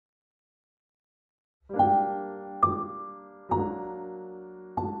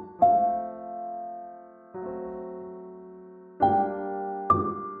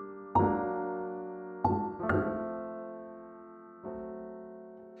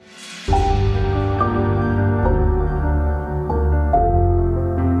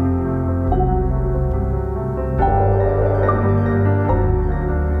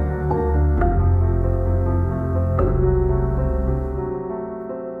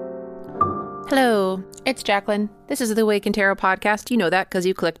Hello, it's Jacqueline. This is the Awaken Tarot podcast. You know that because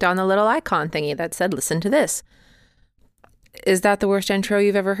you clicked on the little icon thingy that said, listen to this. Is that the worst intro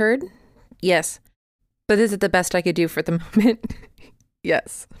you've ever heard? Yes. But is it the best I could do for the moment?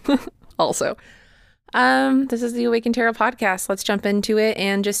 Yes. Also. This is the Awaken Tarot podcast. Let's jump into it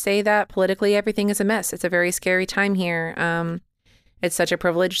and just say that politically everything is a mess. It's a very scary time here. It's such a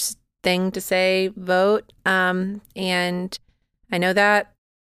privileged thing to say, vote. And I know that.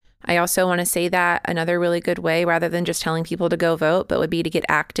 I also want to say that another really good way, rather than just telling people to go vote, but would be to get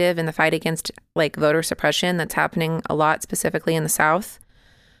active in the fight against like voter suppression that's happening a lot, specifically in the South.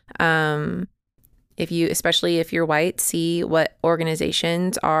 Especially if you're white, see what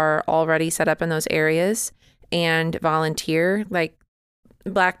organizations are already set up in those areas and volunteer. Like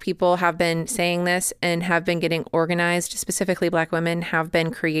Black people have been saying this and have been getting organized. Specifically, Black women have been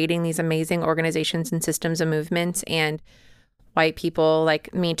creating these amazing organizations and systems and movements, and white people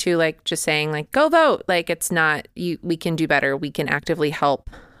like me too, like just saying like, go vote. Like it's not, we can do better. We can actively help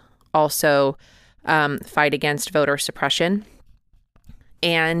also fight against voter suppression.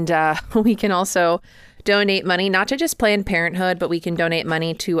 And we can also donate money, not to just Planned Parenthood, but we can donate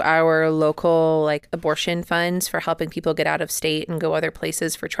money to our local like abortion funds for helping people get out of state and go other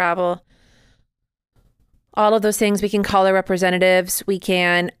places for travel. All of those things. We can call our representatives. We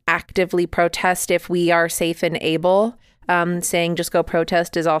can actively protest if we are safe and able. Saying just go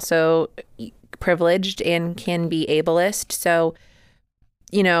protest is also privileged and can be ableist. So,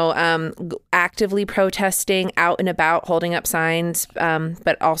 actively protesting out and about, holding up signs,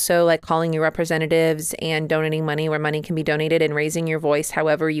 but also like calling your representatives and donating money where money can be donated and raising your voice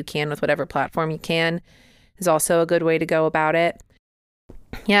however you can with whatever platform you can is also a good way to go about it.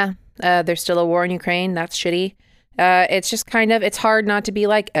 Yeah, there's still a war in Ukraine. That's shitty. It's just it's hard not to be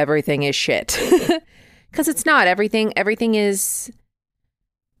like, everything is shit. Because it's not. Everything is,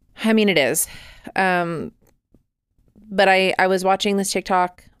 I mean, it is. But I was watching this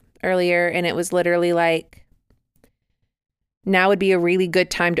TikTok earlier, and it was literally like, now would be a really good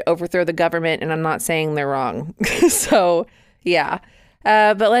time to overthrow the government, and I'm not saying they're wrong. So, yeah.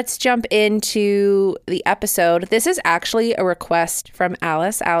 But let's jump into the episode. This is actually a request from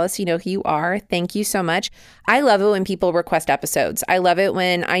Alice. Alice, you know who you are. Thank you so much. I love it when people request episodes. I love it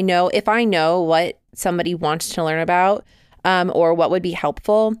when if I know what somebody wants to learn about, or what would be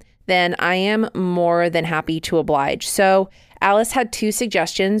helpful, then I am more than happy to oblige. So Alice had two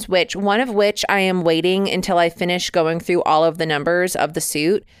suggestions, one of which I am waiting until I finish going through all of the numbers of the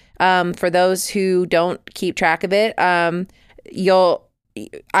suit. For those who don't keep track of it,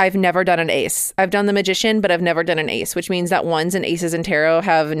 I've never done an ace. I've done the magician, but I've never done an ace, which means that ones and aces in tarot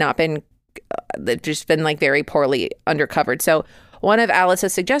have not been, they've just been like very poorly undercovered. So one of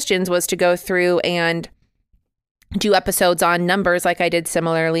Alice's suggestions was to go through and do episodes on numbers like I did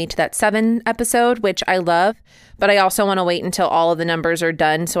similarly to that 7 episode, which I love, but I also want to wait until all of the numbers are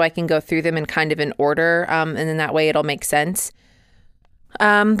done so I can go through them in kind of in order, and then that way it'll make sense.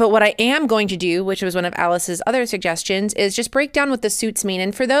 But what I am going to do, which was one of Alice's other suggestions, is just break down what the suits mean.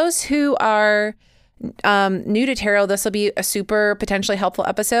 And for those who are new to tarot, this will be a super potentially helpful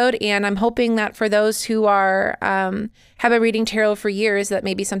episode. And I'm hoping that for those who are have been reading tarot for years, that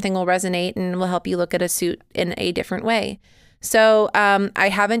maybe something will resonate and will help you look at a suit in a different way. So I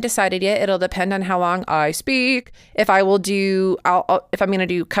haven't decided yet. It'll depend on how long I speak. If I will do, if I'm going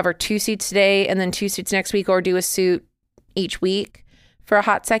to cover 2 suits today and then 2 suits next week, or do a suit each week for a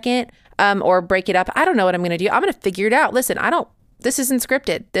hot second, or break it up. I don't know what I'm going to do. I'm going to figure it out. Listen, this isn't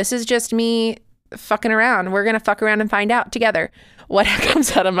scripted. This is just me fucking around. We're going to fuck around and find out together what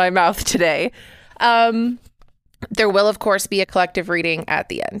comes out of my mouth today. There will, of course, be a collective reading at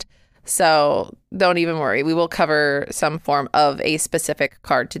the end. So don't even worry. We will cover some form of a specific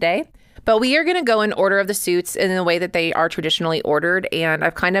card today. But we are going to go in order of the suits in the way that they are traditionally ordered. And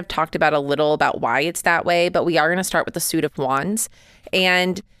I've kind of talked about a little about why it's that way, but we are going to start with the suit of wands.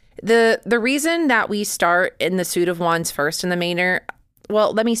 And the reason that we start in the suit of wands first in the mainer,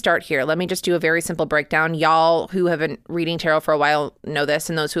 well, let me start here. Let me just do a very simple breakdown. Y'all who have been reading tarot for a while know this,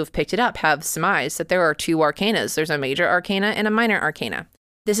 and those who have picked it up have surmised that there are 2 arcanas. There's a major arcana and a minor arcana.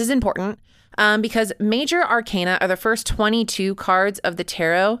 This is important because major arcana are the first 22 cards of the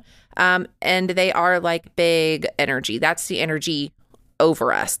tarot. And they are like big energy. That's the energy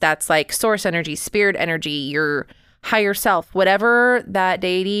over us. That's like source energy, spirit energy, your higher self, whatever that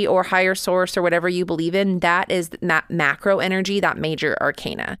deity or higher source or whatever you believe in, that is that macro energy, that major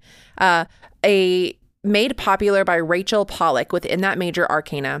arcana. Made popular by Rachel Pollack within that major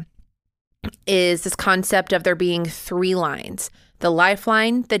arcana is this concept of there being 3 lines. the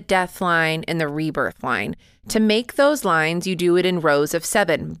lifeline, the death line, and the rebirth line. To make those lines, you do it in rows of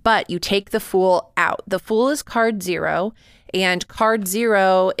 7, but you take the Fool out. The Fool is card 0, and card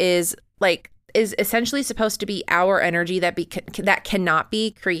 0 is essentially supposed to be our energy that cannot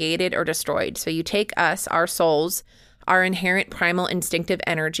be created or destroyed. So you take us, our souls, our inherent primal instinctive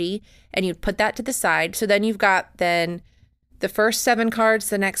energy, and you put that to the side. So then you've got the first 7 cards,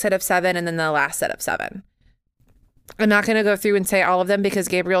 the next set of 7, and then the last set of 7. I'm not going to go through and say all of them because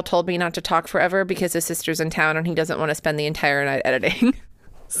Gabriel told me not to talk forever because his sister's in town and he doesn't want to spend the entire night editing.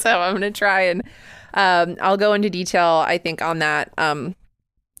 So I'm going to try and I'll go into detail, I think, on that in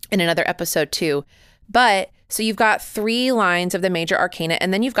another episode too. But so you've got 3 lines of the major arcana,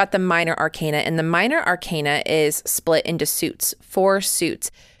 and then you've got the minor arcana. And the minor arcana is split into suits, 4 suits.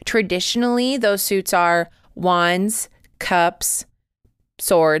 Traditionally, those suits are wands, cups,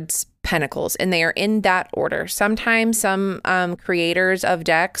 swords, pentacles, and they are in that order. Sometimes some creators of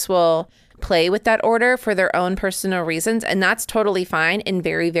decks will play with that order for their own personal reasons, and that's totally fine and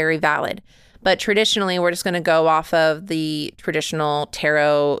very, very valid. But traditionally, we're just going to go off of the traditional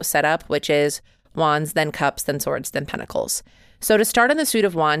tarot setup, which is wands, then cups, then swords, then pentacles. So to start on the suit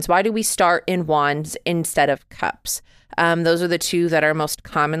of wands, why do we start in wands instead of cups? Those are the 2 that are most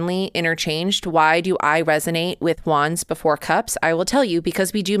commonly interchanged. Why do I resonate with wands before cups? I will tell you,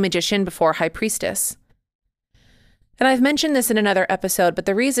 because we do magician before high priestess. And I've mentioned this in another episode, but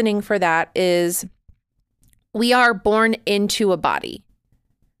the reasoning for that is we are born into a body.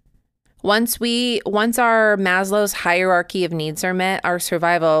 Once our Maslow's hierarchy of needs are met, our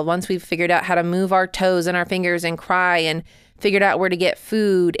survival, once we've figured out how to move our toes and our fingers and cry and figured out where to get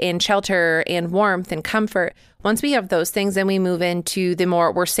food and shelter and warmth and comfort, once we have those things, then we move into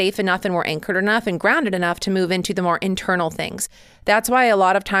we're safe enough and we're anchored enough and grounded enough to move into the more internal things. That's why a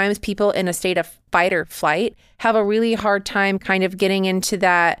lot of times people in a state of fight or flight have a really hard time kind of getting into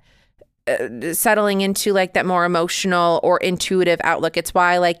that, settling into like that more emotional or intuitive outlook. It's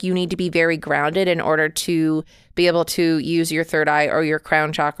why like you need to be very grounded in order to be able to use your third eye or your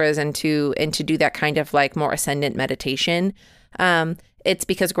crown chakras and to do that kind of like more ascendant meditation. It's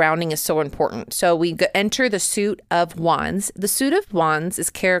because grounding is so important. So we enter the suit of wands. The suit of wands is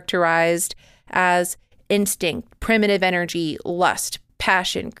characterized as instinct, primitive energy, lust,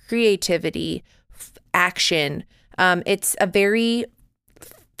 passion, creativity, action. It's a very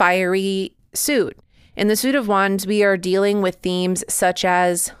fiery suit. In the suit of wands, we are dealing with themes such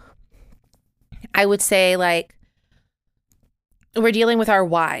as, I would say, like, we're dealing with our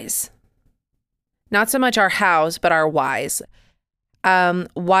whys. Not so much our hows, but our whys.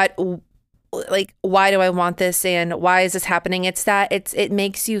 Why do I want this, and why is this happening? It's that it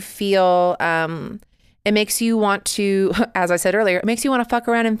makes you feel, it makes you want to, as I said earlier, it makes you want to fuck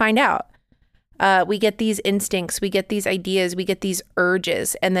around and find out. We get these instincts, we get these ideas, we get these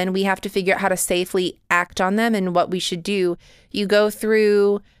urges, and then we have to figure out how to safely act on them and what we should do. You go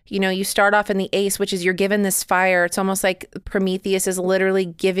through, you start off in the ace, which is you're given this fire. It's almost like Prometheus is literally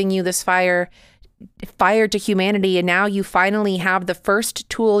giving you this fire to humanity, and now you finally have the first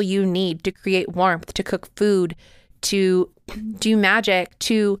tool you need to create warmth, to cook food, to do magic,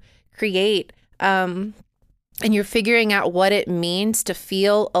 to create, and you're figuring out what it means to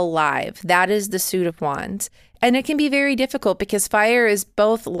feel alive. That is the suit of wands. And it can be very difficult because fire is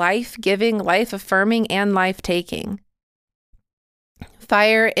both life-giving, life-affirming, and life-taking.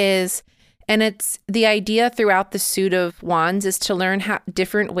 Fire is, and it's the idea throughout the suit of wands is to learn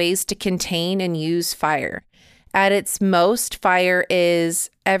different ways to contain and use fire. At its most, fire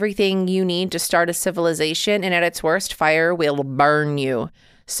is everything you need to start a civilization, and at its worst, fire will burn you.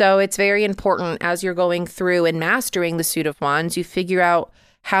 So it's very important as you're going through and mastering the suit of wands, you figure out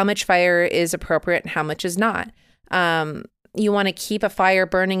how much fire is appropriate and how much is not. You want to keep a fire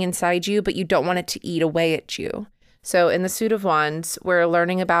burning inside you, but you don't want it to eat away at you. So in the suit of wands, we're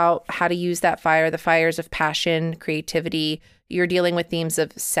learning about how to use that fire, the fires of passion, creativity. You're dealing with themes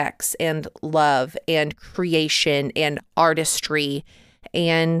of sex and love and creation and artistry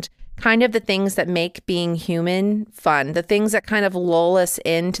and kind of the things that make being human fun, the things that kind of lull us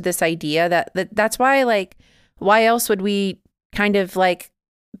into this idea that's why, like, why else would we kind of like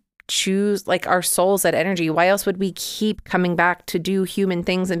choose like our souls, that energy? Why else would we keep coming back to do human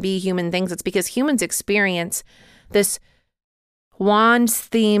things and be human things? It's because humans experience this wands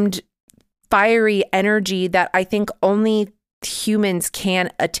themed fiery energy that I think only humans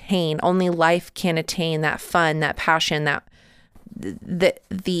can attain, only life can attain, that fun, that passion, that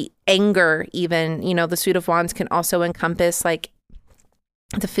the anger. Even, the suit of wands can also encompass like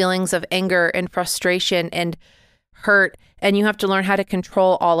the feelings of anger and frustration and hurt, and you have to learn how to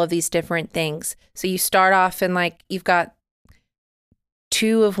control all of these different things. So you start off and like you've got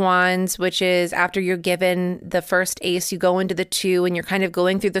Two of Wands, which is after you're given the first ace, you go into the two and you're kind of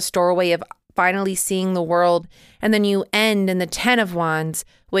going through this doorway of finally seeing the world. And then you end in the 10 of Wands,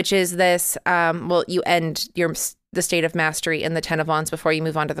 which is this, you end the state of mastery in the 10 of Wands before you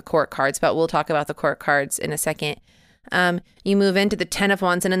move on to the court cards, but we'll talk about the court cards in a second. You move into the 10 of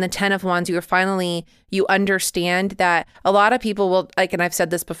Wands, and in the 10 of Wands, you understand that a lot of people will, like, and I've said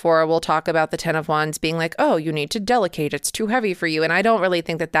this before, we'll talk about the 10 of Wands being like, oh, you need to delegate. It's too heavy for you. And I don't really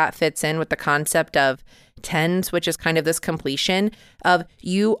think that fits in with the concept of tens, which is kind of this completion of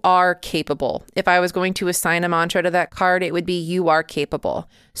you are capable. If I was going to assign a mantra to that card, it would be you are capable.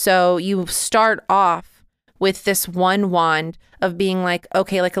 So you start off with this one wand of being like,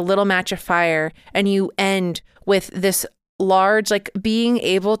 okay, like a little match of fire, and you end with this large, like being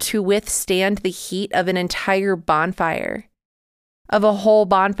able to withstand the heat of an entire bonfire, of a whole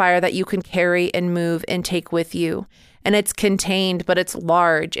bonfire that you can carry and move and take with you. And it's contained, but it's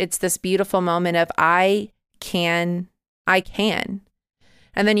large. It's this beautiful moment of I can. And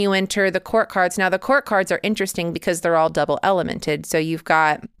then you enter the court cards. Now the court cards are interesting because they're all double elemented. So you've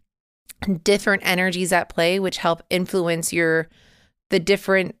got different energies at play, which help influence the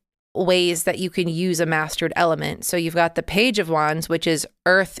different ways that you can use a mastered element. So you've got the Page of Wands, which is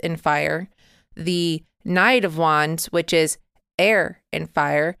earth and fire, the Knight of Wands, which is air and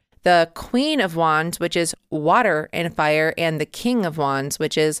fire, the Queen of Wands, which is water and fire, and the King of Wands,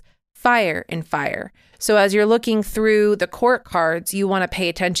 which is fire and fire. So as you're looking through the court cards, you want to pay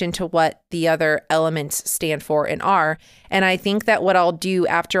attention to what the other elements stand for and are. And I think that what I'll do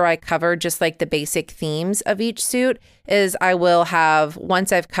after I cover just like the basic themes of each suit is I will have,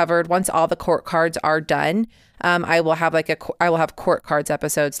 once all the court cards are done, I will have court cards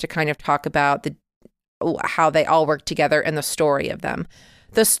episodes to kind of talk about how they all work together and the story of them.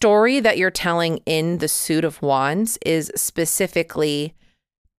 The story that you're telling in the suit of Wands is specifically,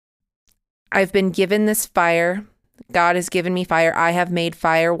 I've been given this fire. God has given me fire. I have made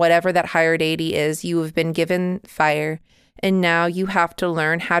fire. Whatever that higher deity is, you have been given fire. And now you have to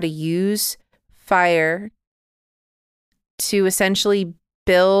learn how to use fire to essentially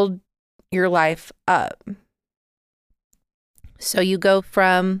build your life up. So you go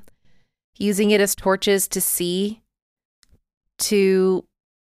from using it as torches to see to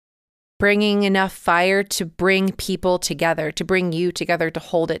bringing enough fire to bring people together, to bring you together, to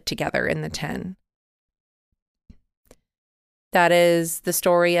hold it together in the 10. That is the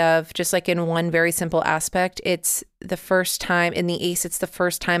story of, just like in one very simple aspect, it's the first time, in the Ace, it's the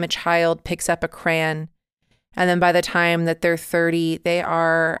first time a child picks up a crayon. And then by the time that they're 30, they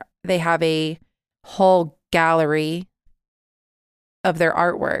have a whole gallery of their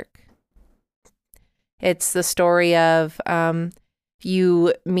artwork. It's the story of,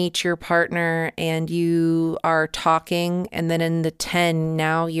 you meet your partner and you are talking, and then in the 10,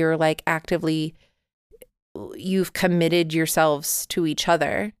 now you're like you've committed yourselves to each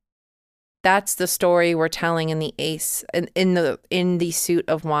other. That's the story we're telling in the Ace, in the suit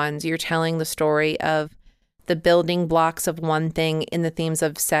of Wands. You're telling the story of the building blocks of one thing in the themes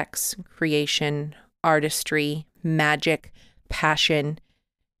of sex, creation, artistry, magic, passion.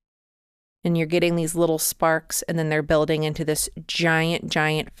 And you're getting these little sparks, and then they're building into this giant,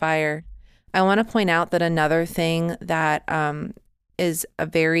 giant fire. I want to point out that another thing that is a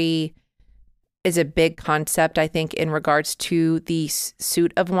big concept, I think, in regards to the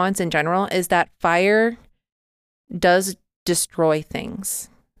suit of Wands in general, is that fire does destroy things.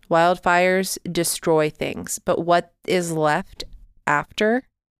 Wildfires destroy things. But what is left after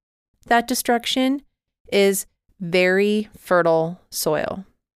that destruction is very fertile soil.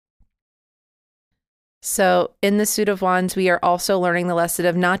 So in the suit of Wands, we are also learning the lesson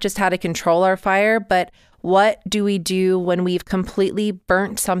of not just how to control our fire, but what do we do when we've completely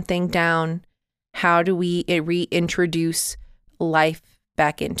burnt something down? How do we reintroduce life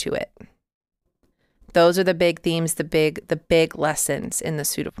back into it? Those are the big themes, the big lessons in the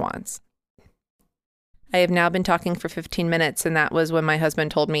suit of Wands. I have now been talking for 15 minutes, and that was when my husband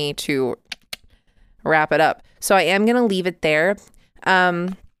told me to wrap it up. So I am going to leave it there.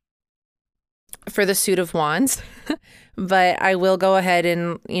 For the suit of Wands, but I will go ahead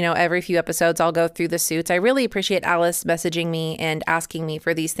and, every few episodes I'll go through the suits. I really appreciate Alice messaging me and asking me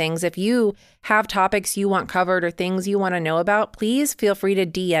for these things. If you have topics you want covered or things you want to know about, please feel free to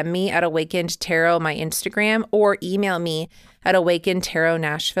DM me at Awakened Tarot, my Instagram, or email me at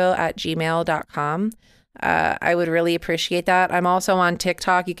awakenedtarotnashville@gmail.com. I would really appreciate that. I'm also on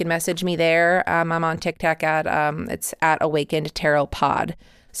TikTok. You can message me there. I'm on TikTok it's at Awakened Tarot Pod.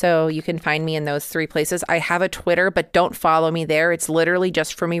 So you can find me in those 3 places. I have a Twitter, but don't follow me there. It's literally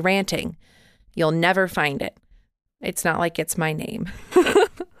just for me ranting. You'll never find it. It's not like it's my name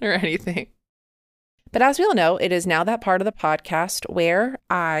or anything. But as we all know, it is now that part of the podcast where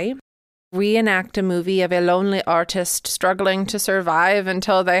I reenact a movie of a lonely artist struggling to survive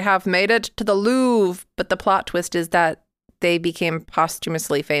until they have made it to the Louvre. But the plot twist is that they became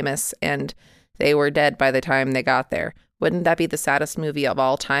posthumously famous and they were dead by the time they got there. Wouldn't that be the saddest movie of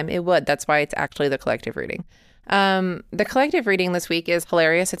all time? It would. That's why it's actually the collective reading. The collective reading this week is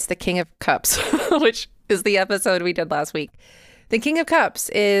hilarious. It's The King of Cups, which is the episode we did last week. The King of Cups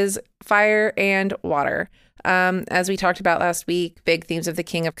is fire and water. As we talked about last week, big themes of the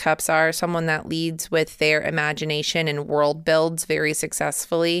King of Cups are someone that leads with their imagination and world builds very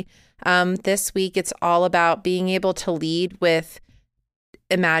successfully. This week, it's all about being able to lead with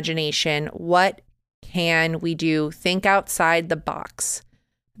imagination. What can we do? Think outside the box.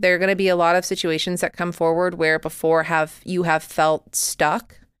 There are going to be a lot of situations that come forward where before you have felt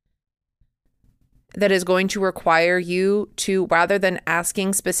stuck. That is going to require you to, rather than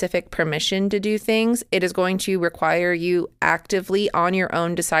asking specific permission to do things, it is going to require you actively on your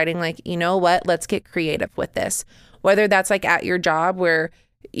own deciding like, you know what, let's get creative with this. Whether that's like at your job where,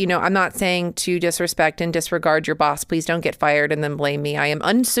 you know, I'm not saying to disrespect and disregard your boss. Please don't get fired and then blame me. I am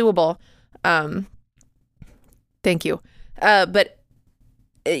unsuable. Thank you. But,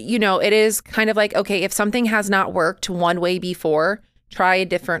 you know, it is kind of like, okay, if something has not worked one way before, try a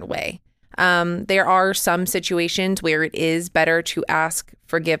different way. There are some situations where it is better to ask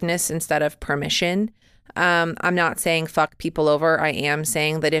forgiveness instead of permission. I'm not saying fuck people over. I am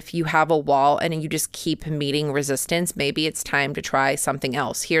saying that if you have a wall and you just keep meeting resistance, maybe it's time to try something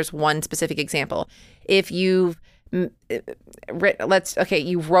else. Here's one specific example. If you've you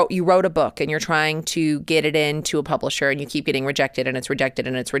wrote a book and you're trying to get it into a publisher and you keep getting rejected and it's rejected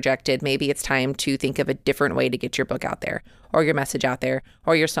and it's rejected. Maybe it's time to think of a different way to get your book out there or your message out there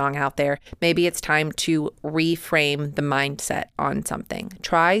or your song out there. Maybe it's time to reframe the mindset on something.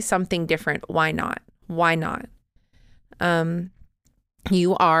 Try something different. Why not? Why not?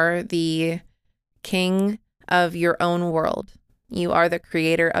 You are the king of your own world. You are the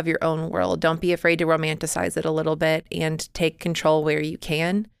creator of your own world. Don't be afraid to romanticize it a little bit and take control where you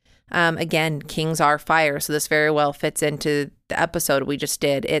can. Again, kings are fire, so this very well fits into the episode we just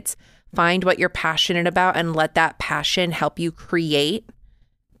did. It's find what you're passionate about and let that passion help you create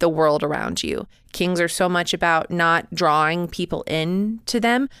the world around you. Kings are so much about not drawing people into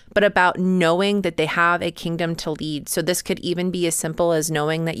them, but about knowing that they have a kingdom to lead. So this could even be as simple as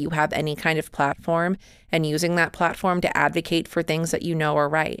knowing that you have any kind of platform and using that platform to advocate for things that you know are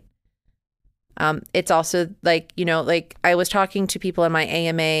right. It's also like, you know, like I was talking to people in my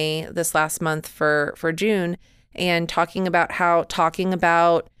AMA this last month for June and talking about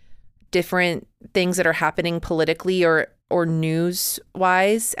different things that are happening politically or news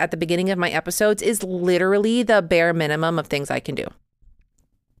wise at the beginning of my episodes is literally the bare minimum of things I can do.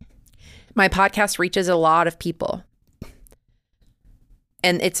 My podcast reaches a lot of people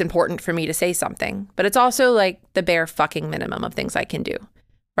and it's important for me to say something, but it's also like the bare fucking minimum of things I can do,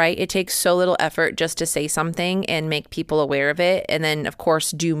 right? It takes so little effort just to say something and make people aware of it. And then of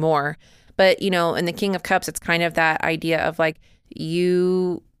course do more. But you know, in the King of Cups, it's kind of that idea of like,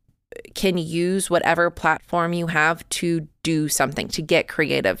 you can use whatever platform you have to do something, to get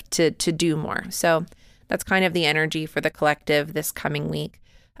creative, to do more. So that's kind of the energy for the collective this coming week.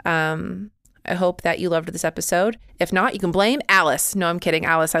 I hope that you loved this episode. If not, you can blame Alice. No, I'm kidding.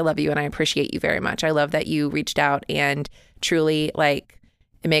 Alice, I love you and I appreciate you very much. I love that you reached out and truly, like,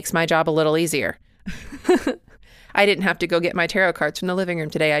 it makes my job a little easier. I didn't have to go get my tarot cards from the living room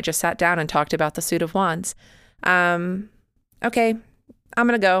today. I just sat down and talked about the Suit of Wands. Okay, I'm going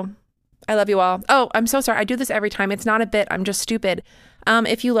to go. I love you all. Oh, I'm so sorry. I do this every time. It's not a bit. I'm just stupid.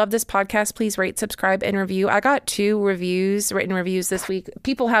 If you love this podcast, please rate, subscribe, and review. I got 2 written reviews this week.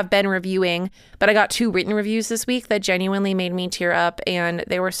 People have been reviewing, but I got 2 written reviews this week that genuinely made me tear up, and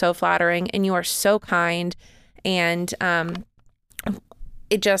they were so flattering, and you are so kind. And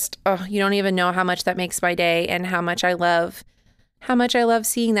it just, you don't even know how much that makes my day and how much I love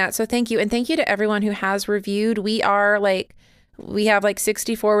seeing that. So thank you. And thank you to everyone who has reviewed. We have like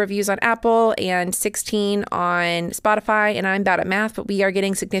 64 reviews on Apple and 16 on Spotify, and I'm bad at math, but we are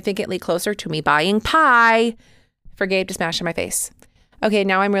getting significantly closer to me buying pie for Gabe to smash in my face. Okay,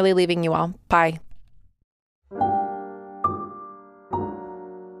 now I'm really leaving you all. Bye.